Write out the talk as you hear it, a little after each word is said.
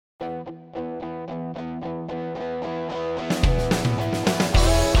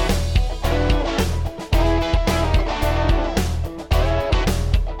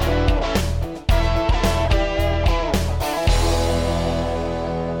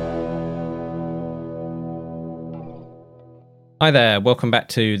Hi there, welcome back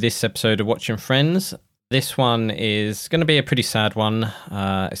to this episode of Watching Friends. This one is going to be a pretty sad one.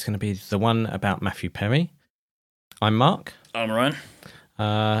 It's going to be the one about Matthew Perry. I'm Mark. I'm Ryan.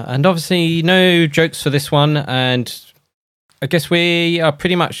 And obviously no jokes for this one, and I guess we are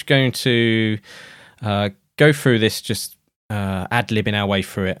pretty much going to go through this just ad-libbing our way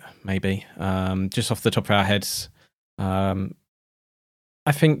through it, maybe, just off the top of our heads.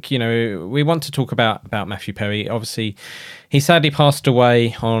 I think, we want to talk about Matthew Perry. Obviously, he sadly passed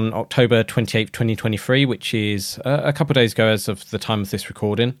away on October 28th, 2023, which is a couple of days ago as of the time of this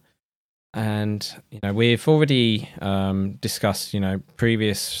recording. And, we've already discussed,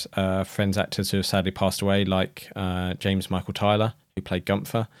 previous Friends actors who have sadly passed away, like James Michael Tyler, who played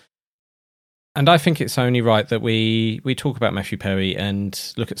Gunther. And I think it's only right that we talk about Matthew Perry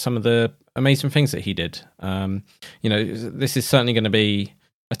and look at some of the amazing things that he did. This is certainly going to be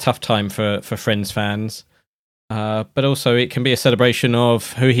a tough time for Friends fans, but also it can be a celebration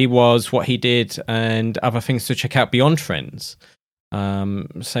of who he was, what he did, and other things to check out beyond Friends.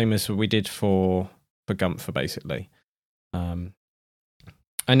 Same as we did for Gunther, basically.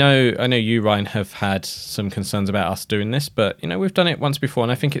 I know you, Ryan, have had some concerns about us doing this, but we've done it once before,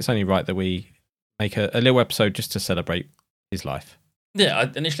 and I think it's only right that we make a little episode just to celebrate his life. Yeah,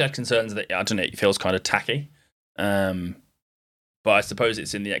 I initially had concerns that, I don't know, it feels kind of tacky. But I suppose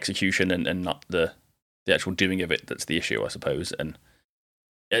it's in the execution and not the actual doing of it that's the issue, I suppose. And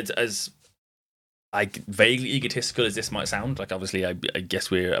it's as vaguely egotistical as this might sound, like obviously I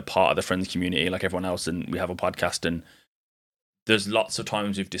guess we're a part of the Friends community like everyone else, and we have a podcast, and there's lots of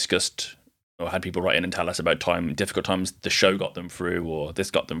times we've discussed or had people write in and tell us about difficult times the show got them through or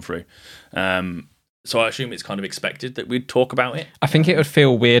this got them through. So I assume it's kind of expected that we'd talk about it. I think it would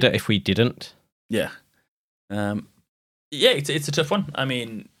feel weirder if we didn't. Yeah. It's a tough one. I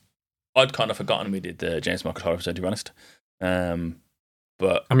mean, I'd kind of forgotten we did the James Michael Tyler episode, to be honest.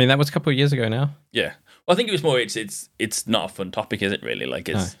 But I mean, that was a couple of years ago now. Yeah. Well, I think it was more, it's not a fun topic, is it, really? Like,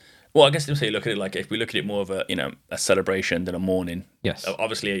 it's... No. Well, I guess if you look at it like, if we look at it more of a celebration than a mourning. Yes.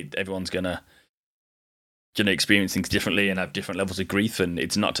 Obviously, everyone's gonna experience things differently and have different levels of grief, and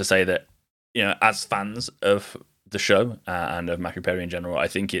it's not to say that, as fans of the show and of Matthew Perry in general, I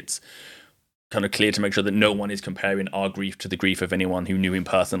think it's kind of clear to make sure that no one is comparing our grief to the grief of anyone who knew him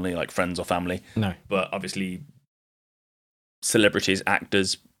personally, like friends or family. No. But obviously, celebrities,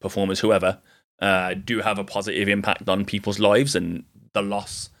 actors, performers, whoever, do have a positive impact on people's lives, and the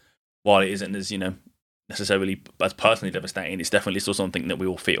loss, while it isn't as, necessarily as personally devastating, it's definitely still something that we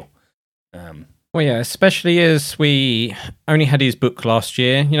all feel. Well, yeah, especially as we only had his book last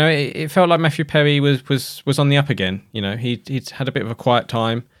year. It felt like Matthew Perry was on the up again. He'd had a bit of a quiet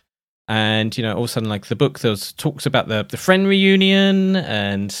time, and all of a sudden, like the book, there was talks about the friend reunion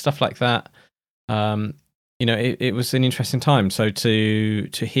and stuff like that. It was an interesting time. So to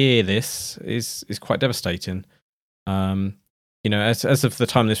hear this is quite devastating. As of the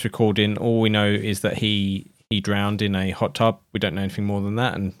time of this recording, all we know is that he drowned in a hot tub. We don't know anything more than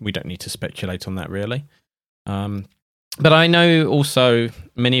that, and we don't need to speculate on that, really. But I know also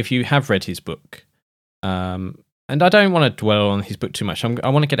many of you have read his book. And I don't want to dwell on his book too much. I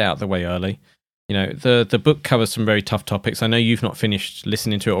want to get out of the way early. The book covers some very tough topics. I know you've not finished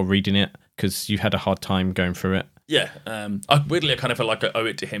listening to it or reading it because you had a hard time going through it. Yeah. Weirdly, I kind of feel like I owe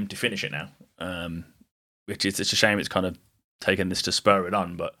it to him to finish it now, which is, it's a shame it's kind of taken this to spur it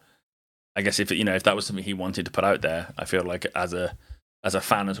on, but I guess if that was something he wanted to put out there, I feel like as a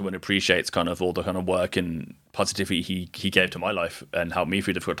fan and someone who appreciates kind of all the kind of work and positivity he gave to my life and helped me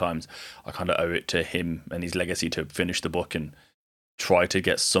through difficult times, I kind of owe it to him and his legacy to finish the book and try to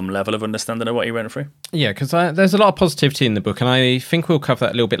get some level of understanding of what he went through. Yeah, because there's a lot of positivity in the book, and I think we'll cover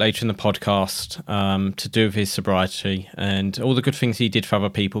that a little bit later in the podcast, to do with his sobriety and all the good things he did for other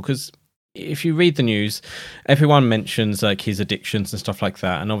people, because if you read the news, everyone mentions like his addictions and stuff like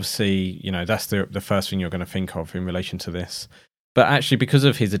that, and obviously, that's the first thing you're going to think of in relation to this. But actually, because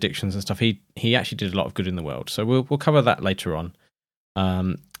of his addictions and stuff, he actually did a lot of good in the world. So we'll cover that later on.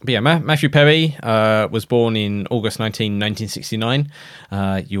 But yeah, Matthew Perry was born in August 1969.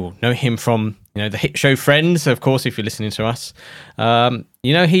 You'll know him from the hit show Friends, of course, if you're listening to us.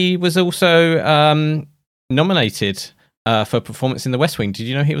 He was also nominated for performance in The West Wing. Did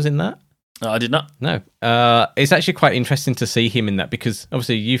you know he was in that? I did not. No. It's actually quite interesting to see him in that, because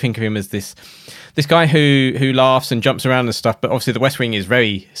obviously you think of him as this guy who laughs and jumps around and stuff, but obviously The West Wing is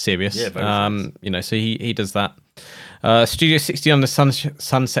very serious. Yeah, very serious. So he does that. Studio 60 on the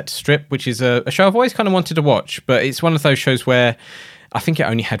Sunset Strip, which is a show I've always kind of wanted to watch, but it's one of those shows where I think it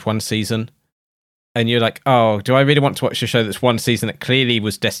only had one season, and you're like, oh, do I really want to watch a show that's one season that clearly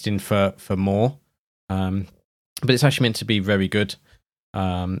was destined for more? but it's actually meant to be very good.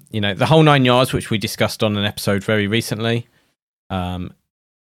 The whole 9 yards, which we discussed on an episode very recently. And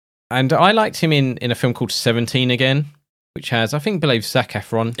I liked him in a film called 17 again, which has, I believe Zac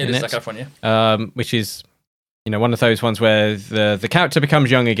Efron in it. It is Zac Efron, yeah. Which is, one of those ones where the character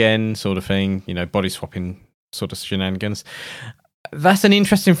becomes young again, sort of thing, body swapping sort of shenanigans. That's an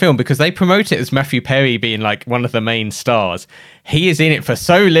interesting film because they promote it as Matthew Perry being like one of the main stars. He is in it for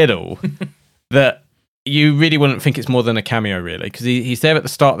so little that you really wouldn't think it's more than a cameo, really, because he's there at the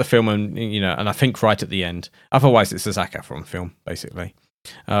start of the film and and I think right at the end. Otherwise, it's a Zac Efron film, basically.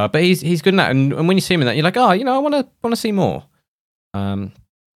 But he's good in that, and when you see him in that, you're like, I want to see more.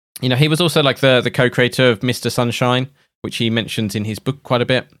 He was also like the co-creator of Mr. Sunshine, which he mentions in his book quite a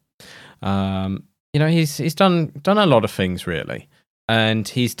bit. He's done a lot of things, really. And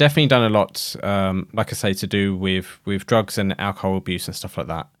he's definitely done a lot, like I say, to do with drugs and alcohol abuse and stuff like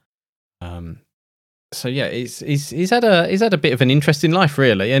that. So yeah, he's had a bit of an interesting life,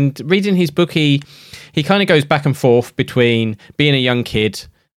 really. And reading his book, he kind of goes back and forth between being a young kid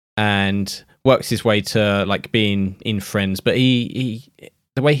and works his way to like being in Friends. But he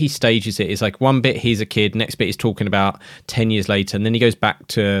the way he stages it is like one bit he's a kid, next bit he's talking about 10 years later, and then he goes back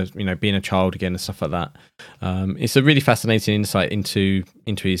to being a child again and stuff like that. It's a really fascinating insight into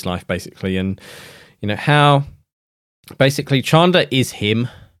his life, basically, and how basically Chandler is him,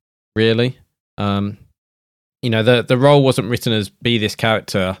 really. The role wasn't written as be this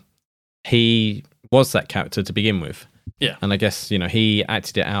character. He was that character to begin with. Yeah. And I guess, he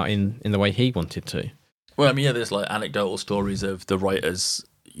acted it out in the way he wanted to. Well, I mean, yeah, there's like anecdotal stories of the writers,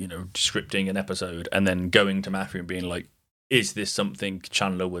 scripting an episode and then going to Matthew and being like, is this something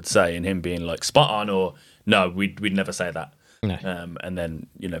Chandler would say? And him being like, spot on, or no, we'd never say that. No. And then,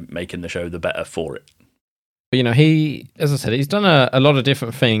 making the show the better for it. But, he, as I said, he's done a lot of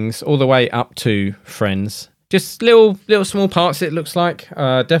different things all the way up to Friends. Just little small parts, it looks like.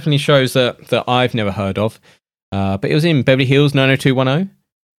 Definitely shows that I've never heard of. But it was in Beverly Hills 90210.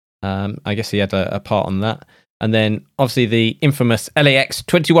 I guess he had a part on that. And then, obviously, the infamous LAX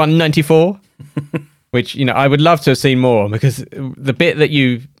 2194, which, I would love to have seen more, because the bit that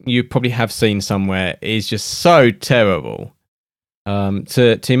you probably have seen somewhere is just so terrible.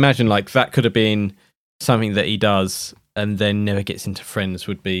 To imagine, like, that could have been something that he does and then never gets into Friends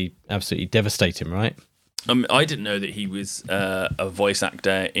would be absolutely devastating, right? I didn't know that he was a voice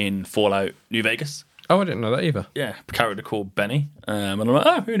actor in Fallout New Vegas. Oh, I didn't know that either. Yeah, a character called Benny. And I'm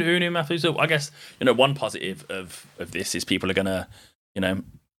like, who knew Matthew? So I guess, one positive of this is people are going to,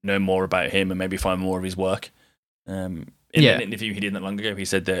 know more about him and maybe find more of his work. In an interview he did not long ago, he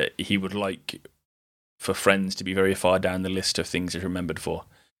said that he would like for Friends to be very far down the list of things he's remembered for.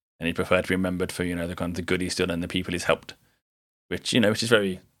 And he'd prefer to be remembered for, the kind of the good he's done and the people he's helped. Which is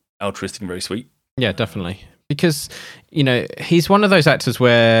very altruistic and very sweet. Yeah, definitely. Because, he's one of those actors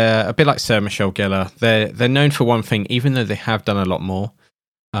where, a bit like Sarah Michelle Gellar, they're known for one thing, even though they have done a lot more.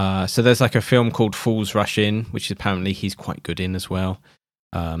 So there's like a film called Fools Rush In, which apparently he's quite good in as well.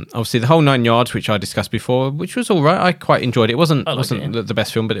 Obviously, the whole 9 yards, which I discussed before, which was all right. I quite enjoyed it. It wasn't the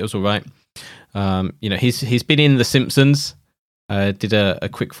best film, but it was all right. He's been in The Simpsons. Did a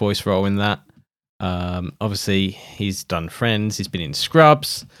quick voice role in that. Obviously, he's done Friends. He's been in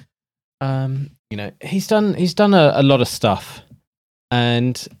Scrubs. He's done a lot of stuff,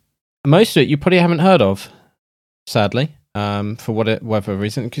 and most of it you probably haven't heard of, sadly, for whatever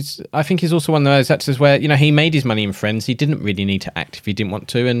reason. Because I think he's also one of those actors where he made his money in Friends. He didn't really need to act if he didn't want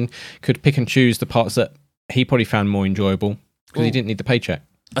to, and could pick and choose the parts that he probably found more enjoyable because he didn't need the paycheck.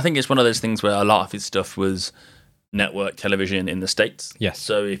 I think it's one of those things where a lot of his stuff was network television in the States. Yes.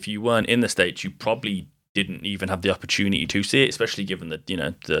 So if you weren't in the States, you probably didn't even have the opportunity to see it, especially given that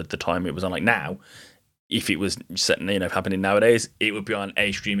the time it was on. Like now, if it was happening nowadays, it would be on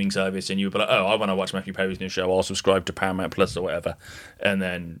a streaming service, and you would be like, oh, I want to watch Matthew Perry's new show. I'll subscribe to Paramount Plus or whatever, and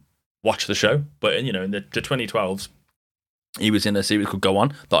then watch the show. But in the 2012s, he was in a series called Go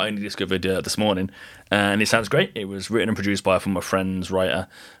On that I only discovered this morning, and it sounds great. It was written and produced by a former Friends writer,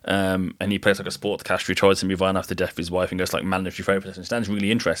 and he plays like a sportscaster who tries to move on after the death of his wife and goes like mandatory therapy. And it sounds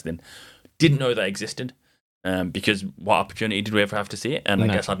really interesting. Didn't know that existed, because what opportunity did we ever have to see it? And I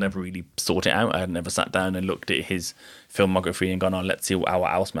guess I'd never really sought it out. I had never sat down and looked at his filmography and gone, let's see what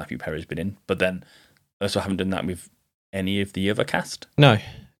else Matthew Perry's been in. But then I also haven't done that with any of the other cast. No,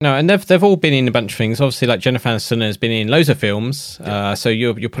 and they've all been in a bunch of things. Obviously, like Jennifer Aniston has been in loads of films, so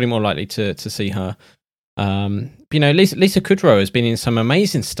you're probably more likely to see her. But, Lisa Kudrow has been in some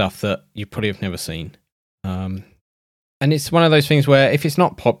amazing stuff that you probably have never seen. And it's one of those things where if it's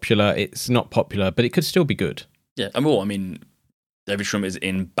not popular, it's not popular, but it could still be good. Yeah, I mean, David Schwimmer is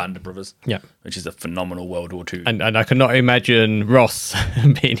in Band of Brothers, Yeah. which is a phenomenal World War II. And I cannot imagine Ross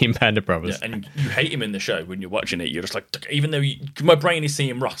being in Band of Brothers. Yeah, and you hate him in the show when you're watching it. You're just like, even though my brain is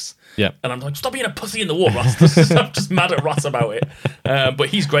seeing Ross. Yeah. And I'm like, stop being a pussy in the war, Ross. I'm just mad at Ross about it. But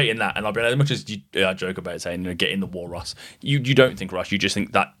he's great in that. And I'll be like, as much as I joke about it saying, get in the war, Ross, you don't think Ross, you just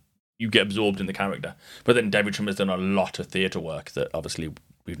think that you get absorbed in the character. But then David Schwimmer's done a lot of theatre work that obviously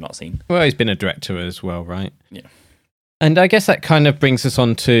we've not seen. Well, he's been a director as well, right? Yeah. And I guess that kind of brings us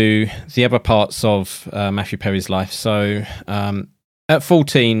on to the other parts of Matthew Perry's life. So at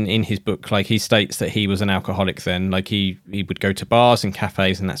 14 in his book, like he states that he was an alcoholic then. Like he would go to bars and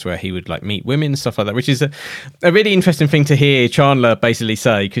cafes and that's where he would like meet women and stuff like that, which is a really interesting thing to hear Chandler basically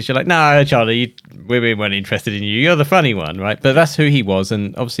say, because you're like, no, Chandler, women weren't interested in you. You're the funny one, right? But that's who he was.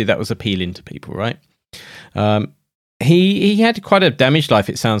 And obviously that was appealing to people, right? He had quite a damaged life,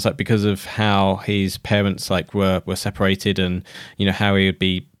 it sounds like, because of how his parents like were separated, and you know how he would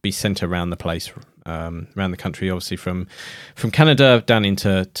be sent around the place, around the country, obviously from Canada down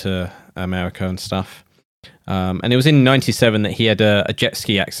into America and stuff. And it was in '97 that he had a jet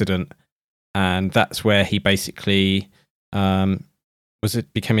ski accident, and that's where he basically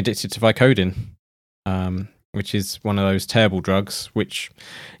became addicted to Vicodin, which is one of those terrible drugs, which,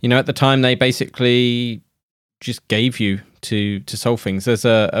 you know, at the time they basically just gave you to solve things. There's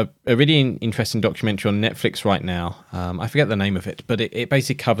a really interesting documentary on Netflix right now. I forget the name of it, but it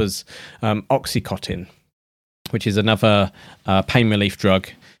basically covers Oxycontin, which is another pain relief drug,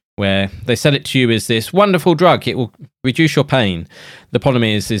 where they sell it to you as this wonderful drug. It will reduce your pain. The problem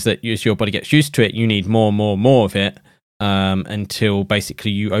is that as your body gets used to it, you need more of it until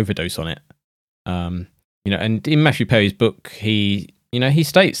basically you overdose on it. You know, and in Matthew Perry's book, he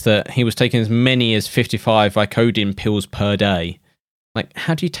states that he was taking as many as 55 Vicodin pills per day. Like,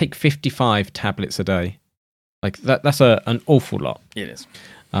 how do you take 55 tablets a day? Like that's an awful lot. It is.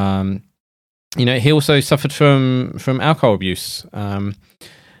 You know, he also suffered from alcohol abuse. And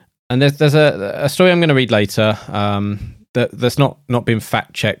there's a story I'm going to read later that's not been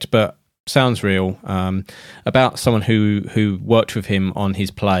fact checked, but sounds real, about someone who worked with him on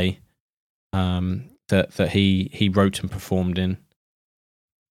his play that he wrote and performed in.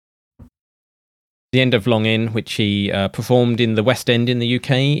 The End of Long Inn, which he performed in the West End in the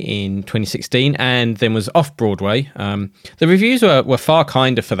UK in 2016, and then was off Broadway. The reviews were far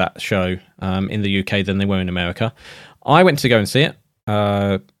kinder for that show in the UK than they were in America. I went to go and see it.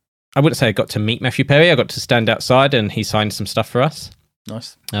 I wouldn't say I got to meet Matthew Perry. I got to stand outside and he signed some stuff for us.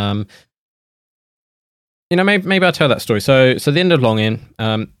 Nice. You know, maybe I'll tell that story. So The End of Long Inn,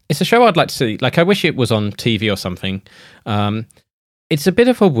 it's a show I'd like to see. Like, I wish it was on TV or something. It's a bit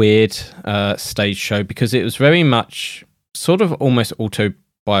of a weird stage show because it was very much sort of almost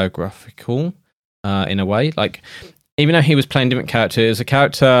autobiographical in a way. Like, even though he was playing different characters, a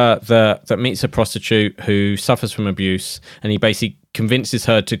character that meets a prostitute who suffers from abuse, and he basically convinces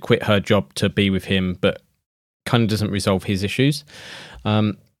her to quit her job to be with him, but kind of doesn't resolve his issues.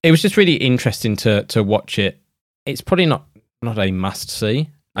 It was just really interesting to watch it. It's probably not a must see.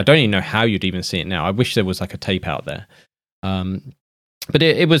 I don't even know how you'd even see it now. I wish there was like a tape out there. But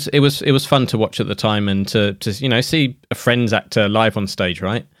it was fun to watch at the time, and to you know, see a Friends actor live on stage,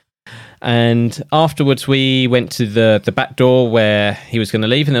 right? And afterwards we went to the back door where he was going to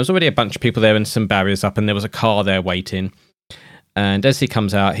leave, and there was already a bunch of people there and some barriers up, and there was a car there waiting. And as he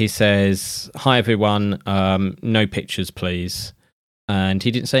comes out, he says, "Hi everyone, no pictures please." And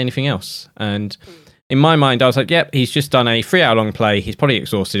he didn't say anything else. And in my mind I was like, yep, he's just done a 3-hour long play, he's probably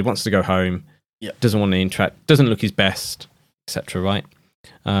exhausted, wants to go home, doesn't want to interact, doesn't look his best, etc. Right?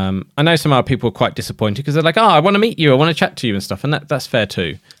 I know some other people are quite disappointed because they're like, I want to meet you, I want to chat to you and stuff, and that's fair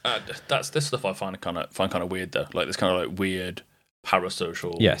too. That's this stuff I find kind of weird though, like this kind of like weird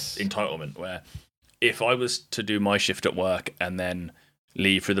parasocial entitlement, where if I was to do my shift at work and then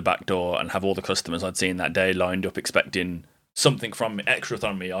leave through the back door and have all the customers I'd seen that day lined up expecting something from me, extra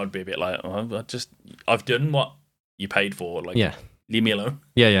from me, I'd be a bit like, I've done what you paid for, like, leave me alone.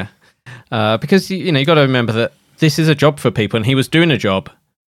 Because you know, you got to remember that this is a job for people, and he was doing a job.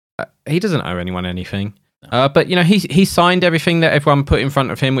 He doesn't owe anyone anything. No. But you know, he signed everything that everyone put in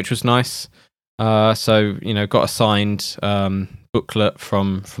front of him, which was nice. So you know, got a signed booklet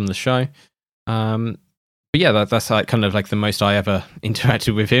from the show. But yeah, that's like kind of like the most I ever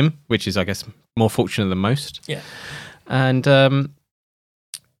interacted with him, which is, I guess, more fortunate than most. Yeah. And so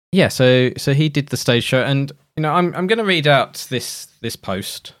he did the stage show, and you know, I'm going to read out this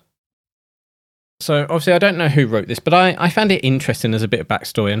post. So obviously I don't know who wrote this, but I found it interesting as a bit of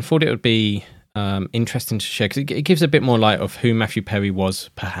backstory, and thought it would be interesting to share, because it gives a bit more light of who Matthew Perry was,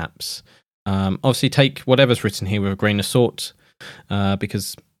 perhaps. Obviously take whatever's written here with a grain of salt.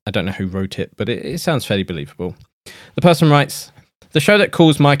 because I don't know who wrote it, but it sounds fairly believable. The person writes, "The show that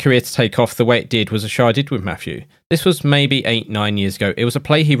caused my career to take off the way it did was a show I did with Matthew. This was maybe 8-9 years ago. It was a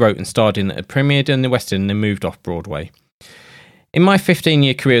play he wrote and starred in that had premiered in the West End and then moved off Broadway. In my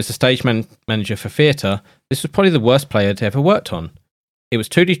 15-year career as a stage manager for theatre, this was probably the worst play I'd ever worked on. It was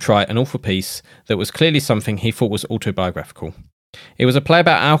truly trite, an awful piece that was clearly something he thought was autobiographical. It was a play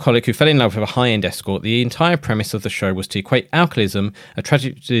about an alcoholic who fell in love with a high-end escort. The entire premise of the show was to equate alcoholism, a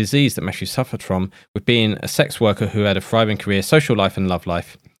tragic disease that Matthew suffered from, with being a sex worker who had a thriving career, social life and love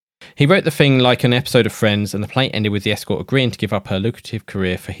life. He wrote the thing like an episode of Friends, and the play ended with the escort agreeing to give up her lucrative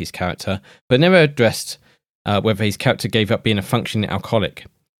career for his character, but never addressed whether his character gave up being a functioning alcoholic.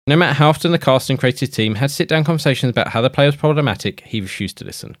 No matter how often the cast and creative team had sit-down conversations about how the play was problematic, he refused to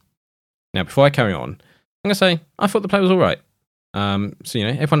listen." Now, before I carry on, I'm going to say I thought the play was all right. So,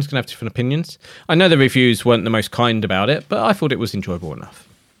 everyone's going to have different opinions. I know the reviews weren't the most kind about it, but I thought it was enjoyable enough.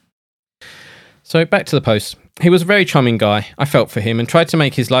 So, back to the post. He was a very charming guy. I felt for him and tried to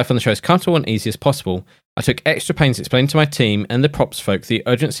make his life on the show as comfortable and easy as possible. I took extra pains explaining to my team and the props folk the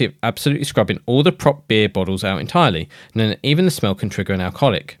urgency of absolutely scrubbing all the prop beer bottles out entirely, and then even the smell can trigger an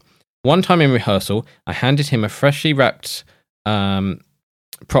alcoholic. One time in rehearsal, I handed him a freshly wrapped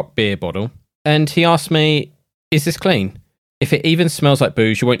prop beer bottle, and he asked me, "Is this clean? If it even smells like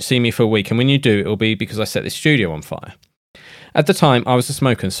booze, you won't see me for a week, and when you do, it'll be because I set this studio on fire." At the time, I was a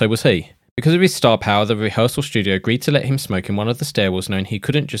smoker, and so was he. Because of his star power, the rehearsal studio agreed to let him smoke in one of the stairwells, knowing he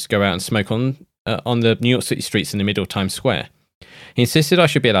couldn't just go out and smoke on the New York City streets in the middle of Times Square. He insisted I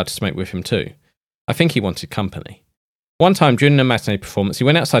should be allowed to smoke with him too. I think he wanted company. One time during a matinee performance, he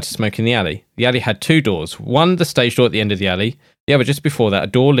went outside to smoke in the alley. The alley had two doors. One, the stage door at the end of the alley. The other, just before that, a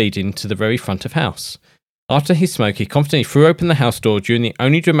door leading to the very front of house. After his smoke, he confidently threw open the house door during the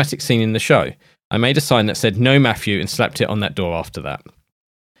only dramatic scene in the show. I made a sign that said, "No Matthew," and slapped it on that door after that.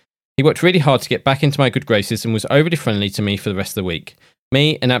 He worked really hard to get back into my good graces and was overly friendly to me for the rest of the week.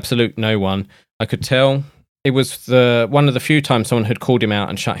 Me, an absolute no one. I could tell it was one of the few times someone had called him out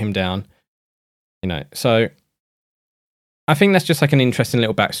and shut him down. So I think that's just like an interesting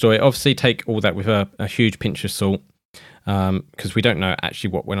little backstory. Obviously, take all that with a huge pinch of salt, because we don't know actually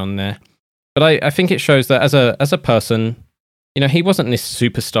what went on there. But I think it shows that as a person, he wasn't this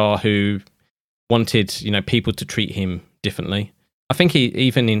superstar who wanted, people to treat him differently. I think he,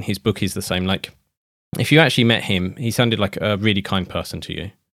 even in his book, he's the same. Like, if you actually met him, he sounded like a really kind person to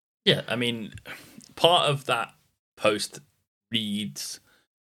you. Yeah, I mean, part of that post reads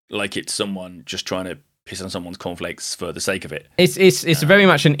like it's someone just trying to piss on someone's cornflakes for the sake of it. It's very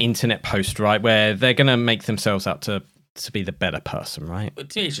much an internet post, right, where they're going to make themselves out to be the better person, right?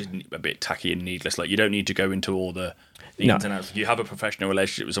 But to me, it's just a bit tacky and needless. Like, you don't need to go into all the ins and outs. If you have a professional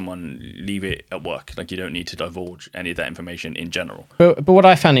relationship with someone, leave it at work. Like, you don't need to divulge any of that information in general. But what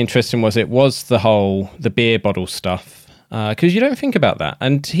I found interesting was the beer bottle stuff, because you don't think about that.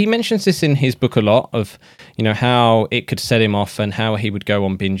 And he mentions this in his book a lot of, how it could set him off and how he would go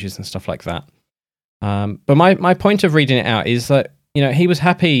on binges and stuff like that. But my point of reading it out is that, he was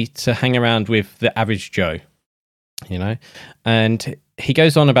happy to hang around with the average Joe. And he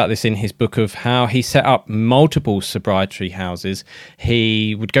goes on about this in his book of how he set up multiple sobriety houses.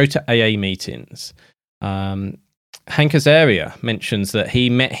 He would go to AA meetings. Hank Azaria mentions that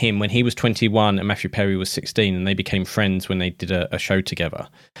he met him when he was 21 and Matthew Perry was 16, and they became friends when they did a show together.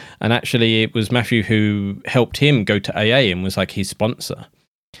 And actually, it was Matthew who helped him go to AA and was like his sponsor.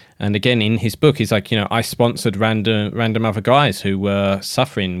 And again, in his book, he's like, I sponsored random other guys who were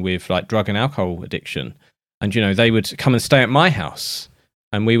suffering with like drug and alcohol addiction. And, they would come and stay at my house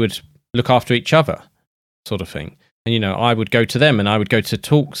and we would look after each other, sort of thing. And, I would go to them and I would go to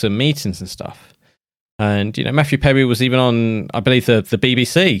talks and meetings and stuff. And, Matthew Perry was even on, I believe, the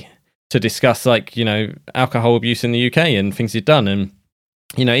BBC to discuss, like, alcohol abuse in the UK and things he'd done. And,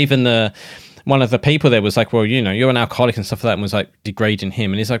 even one of the people there was like, well, you're an alcoholic and stuff like that, and was like degrading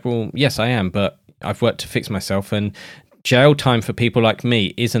him. And he's like, well, yes, I am, but I've worked to fix myself. And jail time for people like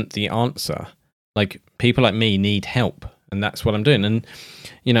me isn't the answer. Like, people like me need help, and that's what I'm doing. And,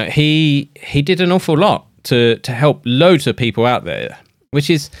 he did an awful lot to help loads of people out there, which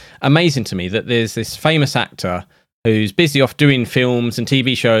is amazing to me that there's this famous actor who's busy off doing films and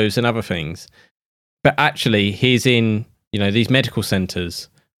TV shows and other things, but actually he's in, these medical centers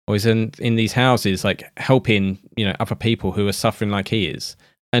or he's in these houses, like helping, other people who are suffering like he is.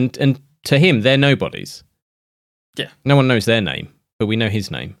 And to him, they're nobodies. Yeah. No one knows their name, but we know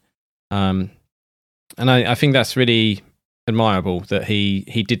his name. And I think that's really admirable that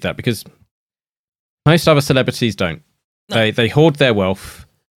he did that, because most other celebrities don't. No. They hoard their wealth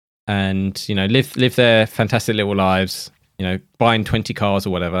and live their fantastic little lives, buying 20 cars or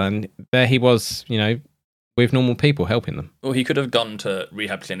whatever. And there he was, with normal people helping them. Well, he could have gone to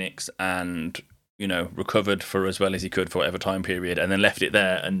rehab clinics and, recovered for as well as he could for whatever time period and then left it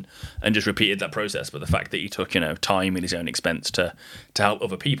there and just repeated that process. But the fact that he took, time in his own expense to help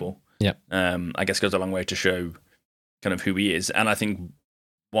other people, I guess goes a long way to show kind of who he is. And I think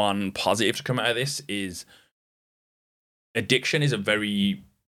one positive to come out of this is addiction is a very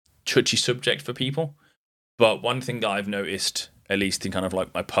touchy subject for people. But one thing that I've noticed, at least in kind of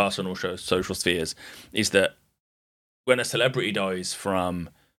like my personal social spheres, is that when a celebrity dies from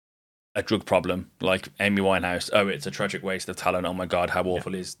a drug problem, like Amy Winehouse, it's a tragic waste of talent. Oh my God, how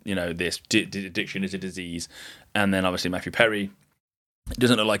awful is, this? Addiction is a disease. And then obviously Matthew Perry, it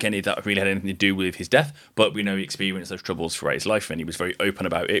doesn't look like any of that really had anything to do with his death, but we know he experienced those troubles throughout his life and he was very open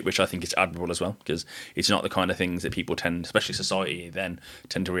about it, which I think is admirable as well, because it's not the kind of things that people tend, especially society, then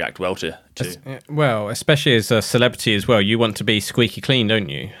tend to react well to. Well, especially as a celebrity as well, you want to be squeaky clean, don't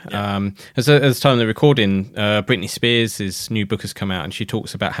you? Yeah. As the time of the recording, Britney Spears' new book has come out and she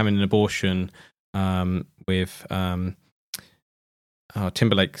talks about having an abortion with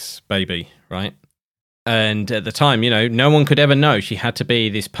Timberlake's baby, right? And at the time, no one could ever know. She had to be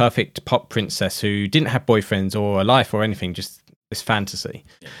this perfect pop princess who didn't have boyfriends or a life or anything, just this fantasy.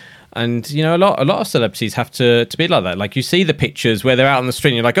 Yeah. And, a lot of celebrities have to be like that. Like you see the pictures where they're out on the street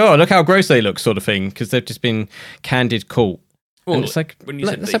and you're like, oh, look how gross they look sort of thing, because they've just been candid caught. Well, and it's like,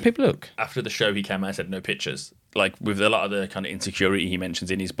 that's how people look. After the show, he came out and said no pictures. Like with a lot of the kind of insecurity he mentions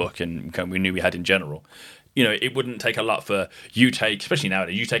in his book and we knew we had in general. It wouldn't take a lot for especially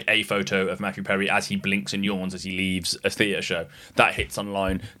nowadays, you take a photo of Matthew Perry as he blinks and yawns as he leaves a theatre show. That hits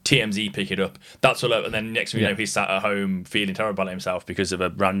online. TMZ pick it up. That's all over. And then next thing you know, he's sat at home feeling terrible about himself because of a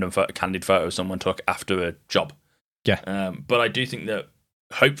random candid photo someone took after a job. Yeah. But I do think that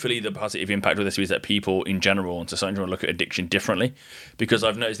hopefully the positive impact of this is that people in general and society want to look at addiction differently, because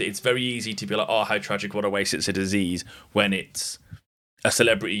I've noticed that it's very easy to be like, oh, how tragic, what a waste, it's a disease, when it's a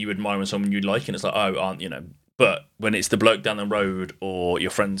celebrity you admire and someone you like, and it's like, oh, aren't but when it's the bloke down the road or your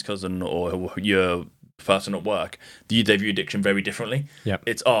friend's cousin or your person at work, they view addiction very differently. Yeah,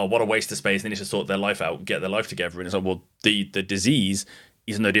 it's, oh, what a waste of space, and they need to sort their life out, get their life together, and it's like, well, the disease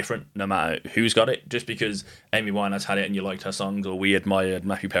is no different no matter who's got it. Just because Amy Winehouse had it and you liked her songs, or we admired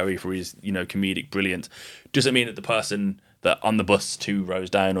Matthew Perry for his comedic brilliance, doesn't mean that the person that on the bus 2 rows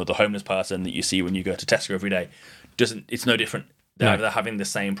down, or the homeless person that you see when you go to Tesco every day, it's no different. They're having the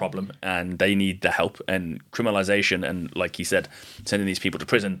same problem and they need the help. And criminalization and, like he said, sending these people to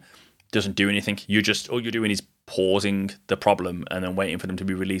prison doesn't do anything. All you're doing is pausing the problem and then waiting for them to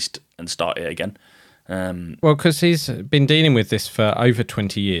be released and start it again. Well, because he's been dealing with this for over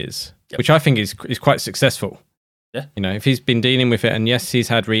 20 years, which I think is quite successful. Yeah. If he's been dealing with it, and yes, he's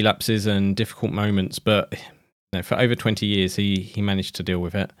had relapses and difficult moments, but for over 20 years, he managed to deal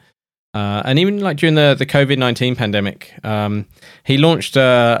with it. And even like during the COVID-19 pandemic, he launched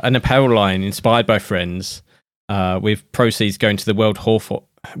an apparel line inspired by Friends, with proceeds going to the World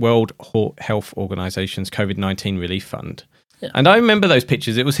Health Organization's COVID-19 relief fund. Yeah. And I remember those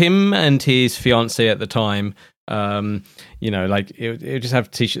pictures. It was him and his fiancée at the time. Like it would just have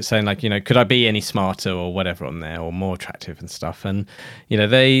t-shirts saying like, could I be any smarter or whatever on there, or more attractive and stuff. And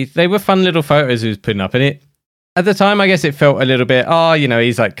they were fun little photos he was putting up in it. At the time, I guess it felt a little bit,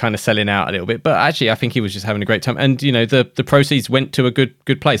 he's like kind of selling out a little bit. But actually, I think he was just having a great time. And, the proceeds went to a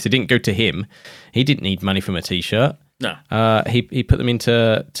good place. It didn't go to him. He didn't need money from a T-shirt. No. He put them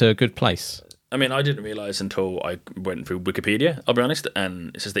into a good place. I mean, I didn't realise until I went through Wikipedia, I'll be honest.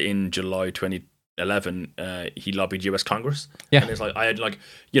 And it says that in July 2011, he lobbied US Congress. Yeah. And it's like, I had like,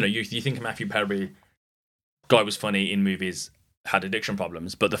 you think of Matthew Perry, guy was funny in movies, had addiction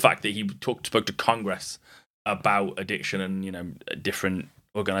problems. But the fact that he spoke to Congress about addiction and different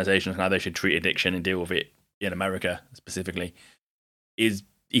organizations and how they should treat addiction and deal with it in America specifically, is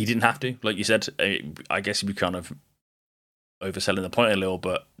he didn't have to, like you said. I guess he'd be kind of overselling the point a little,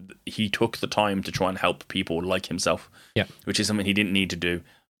 but he took the time to try and help people like himself, which is something he didn't need to do.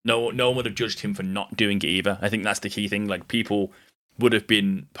 No one would have judged him for not doing it either. I think that's the key thing. Like, people would have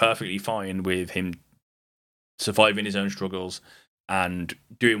been perfectly fine with him surviving his own struggles and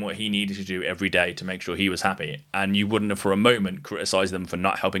doing what he needed to do every day to make sure he was happy. And you wouldn't have for a moment criticised them for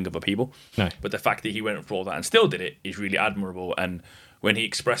not helping other people. No. But the fact that he went for all that and still did it is really admirable. And when he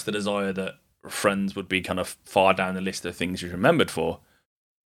expressed the desire that Friends would be kind of far down the list of things he's remembered for,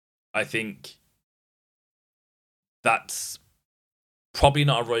 I think that's probably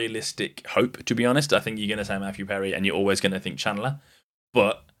not a realistic hope, to be honest. I think you're going to say Matthew Perry and you're always going to think Chandler.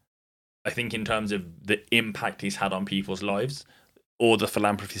 But I think in terms of the impact he's had on people's lives, all the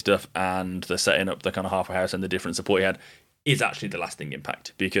philanthropy stuff and the setting up the kind of halfway house and the different support he had, is actually the lasting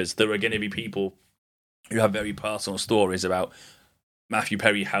impact, because there are going to be people who have very personal stories about Matthew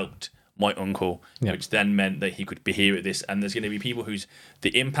Perry helped my uncle, which then meant that he could be here at this. And there's going to be people whose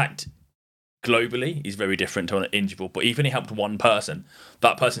the impact globally is very different to an individual. But even he helped one person,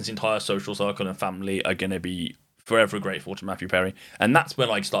 that person's entire social circle and family are going to be forever grateful to Matthew Perry. And that's when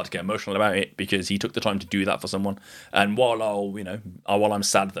I start to get emotional about it, because he took the time to do that for someone. And while I'm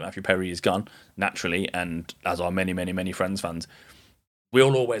sad that Matthew Perry is gone, naturally, and as are many, many, many Friends fans,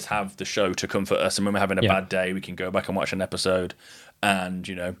 we'll always have the show to comfort us. And when we're having a bad day, we can go back and watch an episode. And,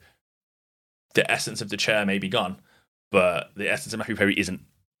 the essence of the chair may be gone, but the essence of Matthew Perry isn't.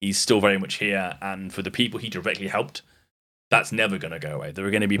 He's still very much here. And for the people he directly helped, that's never going to go away. There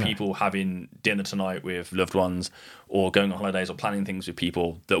are going to be people having dinner tonight with loved ones, or going on holidays, or planning things with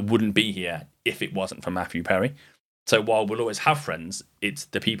people that wouldn't be here if it wasn't for Matthew Perry. So while we'll always have friends, it's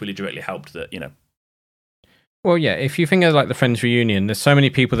the people he directly helped that, Well, yeah, if you think of like the Friends reunion, there's so many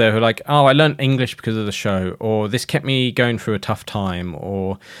people there who are like, oh, I learned English because of the show, or this kept me going through a tough time,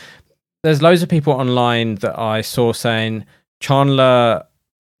 or there's loads of people online that I saw saying Chandler,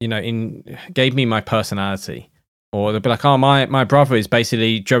 gave me my personality. Or they'll be like, oh, my brother is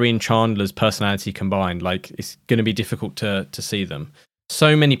basically Joey and Chandler's personality combined. Like, it's going to be difficult to see them.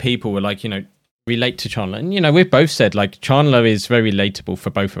 So many people were like, relate to Chandler. And, we've both said, like, Chandler is very relatable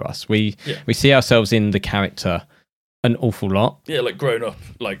for both of us. We see ourselves in the character an awful lot. Yeah, like, growing up,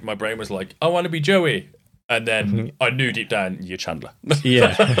 like, my brain was like, I want to be Joey. And then I knew deep down, you're Chandler.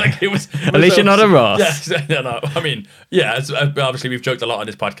 Yeah. Like, it was At least you're not a Ross. Yeah, no. I mean, yeah, obviously we've joked a lot on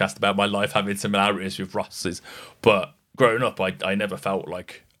this podcast about my life having similarities with Ross's. But growing up, I never felt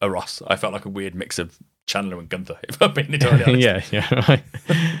like a Ross. I felt like a weird mix of Chandler and Gunther, if I'm being entirely honest. Yeah, right.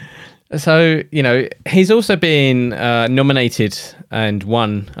 So, he's also been nominated and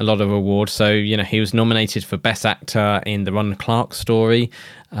won a lot of awards. So, he was nominated for Best Actor in the Ron Clark Story,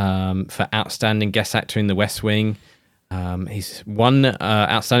 for Outstanding Guest Actor in The West Wing. He's won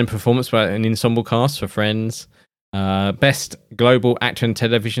Outstanding Performance by an Ensemble Cast for Friends. Best Global Actor in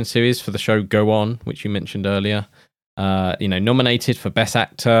Television Series for the show Go On, which you mentioned earlier. Nominated for Best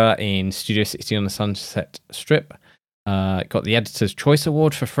Actor in Studio 60 on the Sunset Strip. Got the Editor's Choice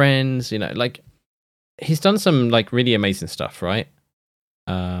Award for Friends. He's done some really amazing stuff, right?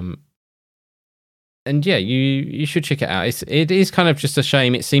 And yeah, you should check it out. It is kind of just a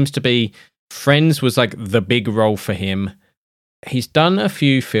shame. It seems to be Friends was like the big role for him. He's done a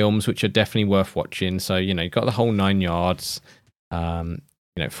few films which are definitely worth watching. So you've got the whole 9 Yards.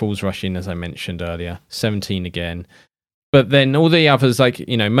 Fools Rush In, as I mentioned earlier. 17 Again. But then all the others,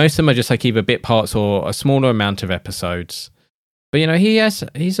 most of them are just either bit parts or a smaller amount of episodes. But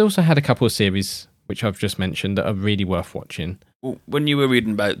he's also had a couple of series which I've just mentioned that are really worth watching. Well, when you were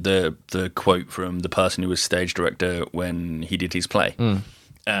reading about the quote from the person who was stage director when he did his play,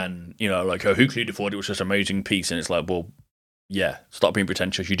 and who could afford it was just an amazing piece, and it's like, well, yeah, stop being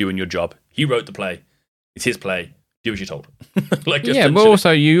pretentious. You're doing your job. He wrote the play. It's his play. Do as you're told. But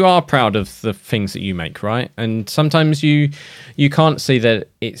also you are proud of the things that you make, right? And sometimes you can't see that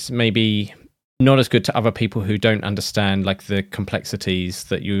it's maybe not as good to other people who don't understand the complexities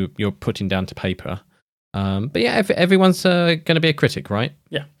that you're putting down to paper. But yeah, everyone's going to be a critic, right?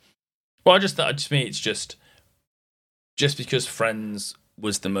 Yeah. Well, to me, it's just because Friends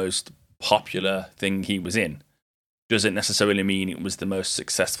was the most popular thing he was in doesn't necessarily mean it was the most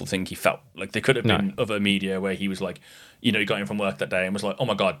successful thing he felt. Like, there could have been other media where he was like, he got in from work that day and was like, oh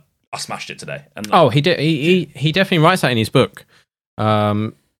my God, I smashed it today. And he did. He definitely writes that in his book.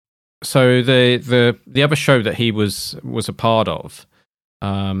 So the other show that he was a part of,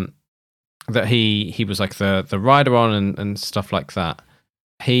 that he was the writer on and stuff like that.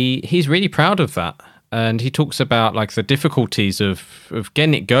 He's really proud of that. And he talks about the difficulties of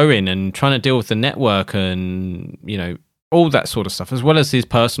getting it going and trying to deal with the network and, all that sort of stuff, as well as his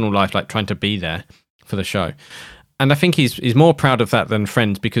personal life, trying to be there for the show. And I think he's more proud of that than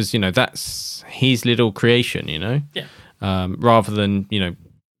Friends because, that's his little creation, Yeah. Rather than,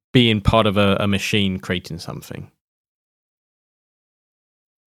 being part of a machine creating something.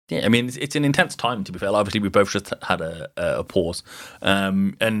 Yeah, I mean, it's an intense time, to be fair. Obviously, we both just had a pause.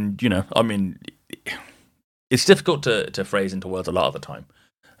 And, I mean, it's difficult to phrase into words a lot of the time.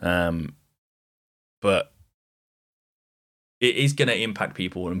 But it is going to impact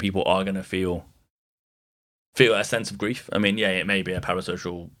people, and people are going to feel a sense of grief. I mean, yeah, it may be a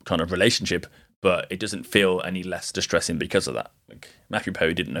parasocial kind of relationship, but it doesn't feel any less distressing because of that. Matthew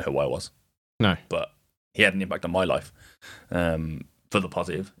Perry didn't know who I was. No. But he had an impact on my life. For the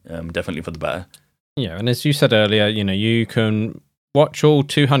positive, definitely for the better. Yeah, and as you said earlier, you can watch all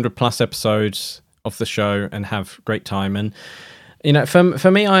 200 plus episodes of the show and have great time. And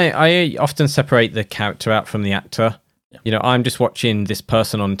for me, I often separate the character out from the actor. Yeah. I'm just watching this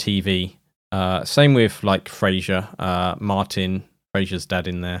person on TV. Same with like Frasier, Martin, Frasier's dad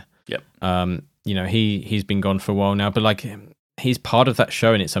in there. Yep. He's been gone for a while now, but like he's part of that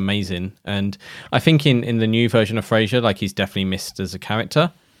show and it's amazing. And I think in the new version of Frasier, like he's definitely missed as a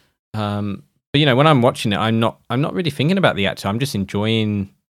character. But when I'm watching it, I'm not really thinking about the actor. I'm just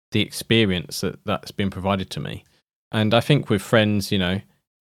enjoying the experience that's been provided to me. And I think with Friends, there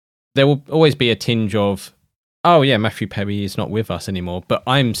will always be a tinge of, oh yeah, Matthew Perry is not with us anymore, but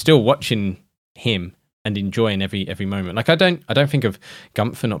I'm still watching him and enjoying every moment. Like I don't think of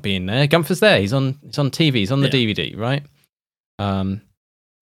Gunther not being there. Gunther's there. He's on TV. He's on the DVD, right?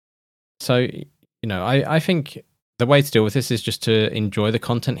 So I think the way to deal with this is just to enjoy the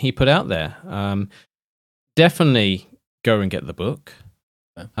content he put out there. Definitely go and get the book.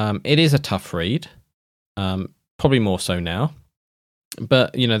 It is a tough read, probably more so now.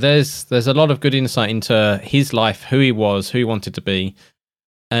 But there's a lot of good insight into his life, who he was, who he wanted to be,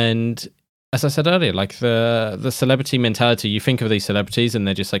 and as I said earlier, like the celebrity mentality. You think of these celebrities, and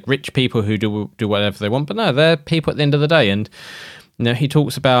they're just like rich people who do whatever they want. But no, they're people at the end of the day. And he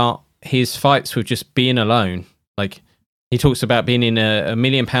talks about his fights with just being alone. Like he talks about being in a £1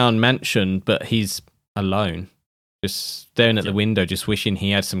 million mansion, but he's alone, just staring at the window, just wishing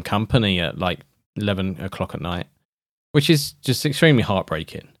he had some company at like 11 o'clock at night, which is just extremely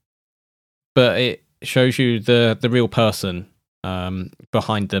heartbreaking. But it shows you the real person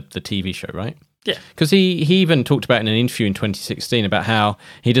behind the TV show, right? Yeah. Because he even talked about in an interview in 2016 about how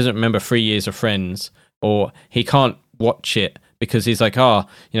he doesn't remember 3 years of Friends, or he can't watch it because he's like,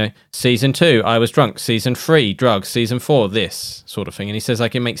 season 2, I was drunk. Season 3, drugs. Season 4, this sort of thing. And he says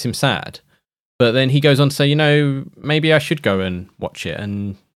like it makes him sad. But then he goes on to say, maybe I should go and watch it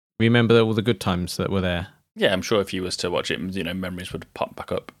and remember all the good times that were there. Yeah, I'm sure if you was to watch it, memories would pop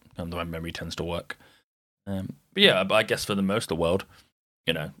back up, and the way memory tends to work. But yeah, I guess for the most of the world,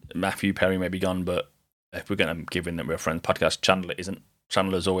 Matthew Perry may be gone, but if we're going to, given that we're a Friends podcast, Chandler isn't.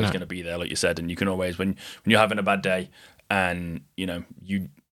 Chandler's always going to be there, like you said, and you can always, when you're having a bad day, and you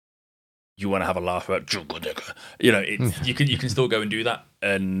want to have a laugh about you can still go and do that,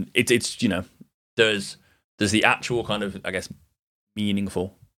 and it's there's the actual kind of, I guess,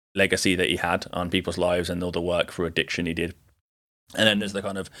 meaningful legacy that he had on people's lives and all the work for addiction he did, and then there's the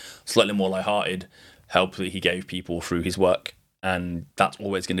kind of slightly more lighthearted help that he gave people through his work, and that's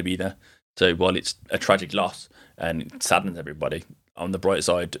always going to be there. So while it's a tragic loss and it saddens everybody, on the bright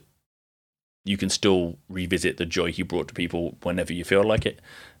side, you can still revisit the joy he brought to people whenever you feel like it,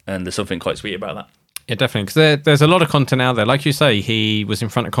 and there's something quite sweet about that. Yeah, definitely, because there's a lot of content out there. Like you say, he was in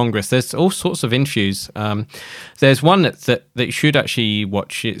front of Congress. There's all sorts of interviews. There's one that you should actually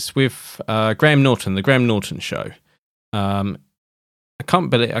watch. It's with Graham Norton, the Graham Norton Show. I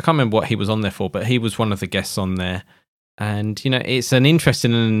can't remember what he was on there for, but he was one of the guests on there. And it's an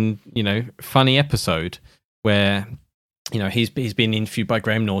interesting and funny episode where he's been interviewed by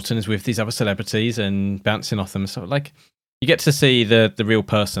Graham Norton as with these other celebrities and bouncing off them. So like you get to see the real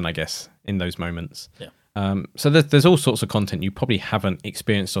person, I guess, in those moments. Yeah. So there's all sorts of content you probably haven't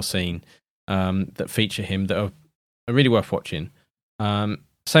experienced or seen that feature him that are really worth watching.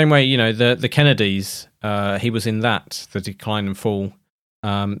 Same way, the Kennedys, he was in that, The Decline and Fall.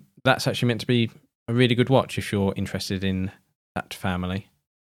 That's actually meant to be a really good watch if you're interested in that family.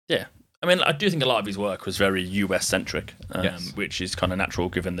 Yeah. I mean, I do think a lot of his work was very US-centric, yes. which is kind of natural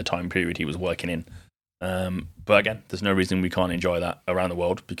given the time period he was working in. But again, there's no reason we can't enjoy that around the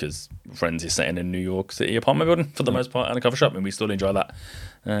world, because Friends is set in New York City apartment building for the most part, and a coffee shop, and we still enjoy that.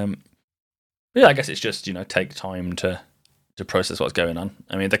 Yeah, I guess it's just, take time to process what's going on.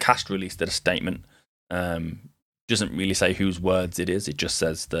 I mean, the cast released a statement. Doesn't really say whose words it is. It just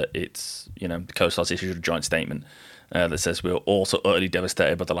says that it's, the co-stars issued a joint statement that says, "We're also utterly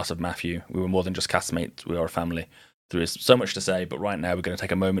devastated by the loss of Matthew. We were more than just castmates. We are a family. There is so much to say, but right now we're going to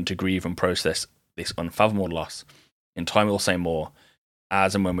take a moment to grieve and process this unfathomable loss. In time we'll say more,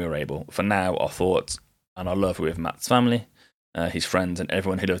 as and when we are able. For now, our thoughts and our love are with Matt's family, his friends, and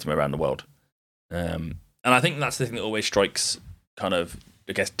everyone who loved him around the world." And I think that's the thing that always strikes kind of,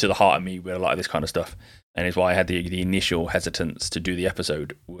 I guess, to the heart of me with a lot of this kind of stuff, and is why I had the initial hesitance to do the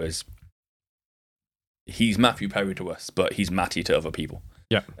episode, was he's Matthew Perry to us, but he's Matty to other people.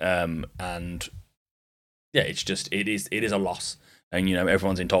 Yeah. And yeah, it is a loss, and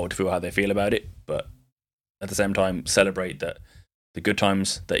everyone's entitled to feel how they feel about it, but at the same time celebrate that the good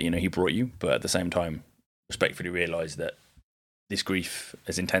times that he brought you, but at the same time respectfully realize that this grief,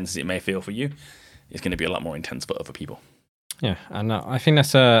 as intense as it may feel for you, is going to be a lot more intense for other people. Yeah, and I think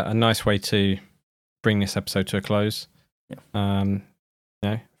that's a nice way to bring this episode to a close. Yeah.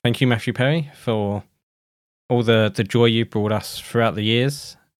 Thank you, Matthew Perry, for all the joy you brought us throughout the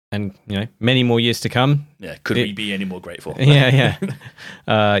years, and many more years to come. Yeah, could we be any more grateful? Yeah.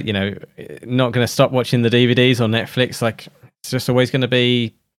 Not going to stop watching the DVDs on Netflix. Like, it's just always going to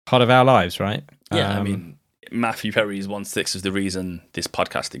be part of our lives, right? Yeah, I mean, Matthew Perry's 1/6 is the reason this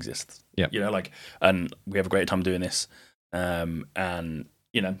podcast exists. Yeah, and we have a great time doing this. And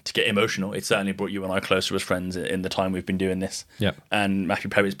to get emotional, it certainly brought you and I closer as friends in the time we've been doing this. Yeah, and Matthew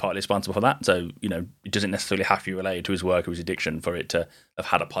Perry is partly responsible for that. So it doesn't necessarily have to be related to his work or his addiction for it to have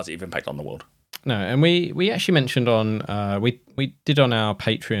had a positive impact on the world. No, and we actually mentioned on we did on our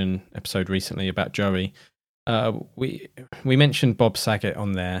Patreon episode recently about Joey. We mentioned Bob Saget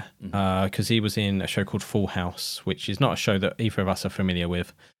on there because he was in a show called Full House, which is not a show that either of us are familiar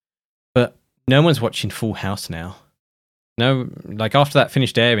with. But no one's watching Full House now. No, like after that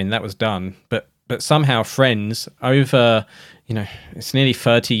finished airing, that was done. But somehow Friends, over it's nearly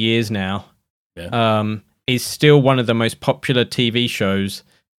 30 years now, is still one of the most popular TV shows.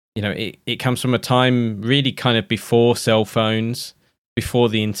 It comes from a time really kind of before cell phones, before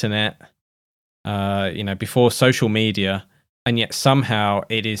the internet. Before social media, and yet somehow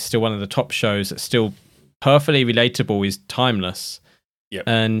it is still one of the top shows that's still perfectly relatable, is timeless. Yep.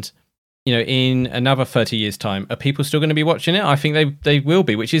 And in another 30 years' time, are people still going to be watching it? I think they will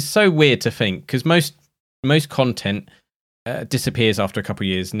be, which is so weird to think, because most content disappears after a couple of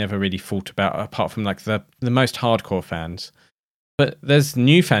years, never really thought about, apart from like the most hardcore fans. But there's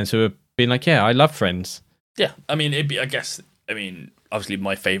new fans who have been like, yeah, I love Friends. Yeah, I mean, obviously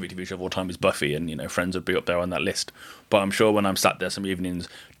my favourite TV show of all time is Buffy, and Friends would be up there on that list. But I'm sure when I'm sat there some evenings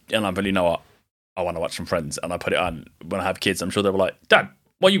and I'm really what, I want to watch some Friends, and I put it on when I have kids, I'm sure they were like, Dad,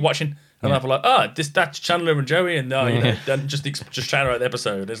 what are you watching? And I'll be like, that's Chandler and Joey, and then just chat about the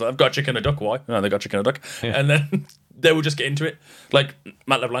episode. It's like, I've got chicken and a duck. Why? Oh, they got chicken and a duck. Yeah. And then they will just get into it. Like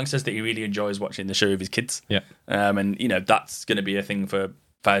Matt LeBlanc says that he really enjoys watching the show with his kids. Yeah. And that's going to be a thing for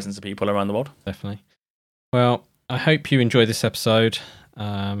thousands of people around the world. Definitely. Well, I hope you enjoyed this episode.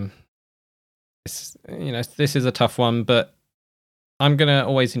 This is a tough one, but I'm gonna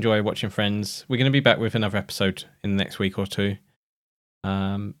always enjoy watching Friends. We're gonna be back with another episode in the next week or two.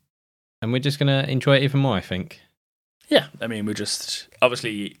 And we're just going to enjoy it even more, I think. Yeah, I mean, we're just...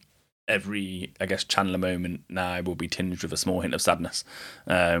 Obviously, every, Chandler moment now will be tinged with a small hint of sadness,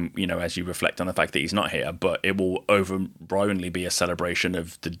 as you reflect on the fact that he's not here, but it will overwhelmingly be a celebration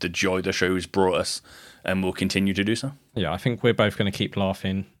of the joy the show's brought us, and will continue to do so. Yeah, I think we're both going to keep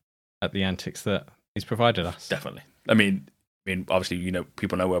laughing at the antics that he's provided us. Definitely. I mean, obviously,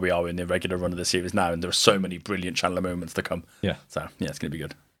 people know where we are in the regular run of the series now, and there are so many brilliant Chandler moments to come. Yeah. So, yeah, it's going to be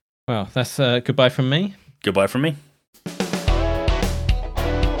good. Well, that's goodbye from me. Goodbye from me.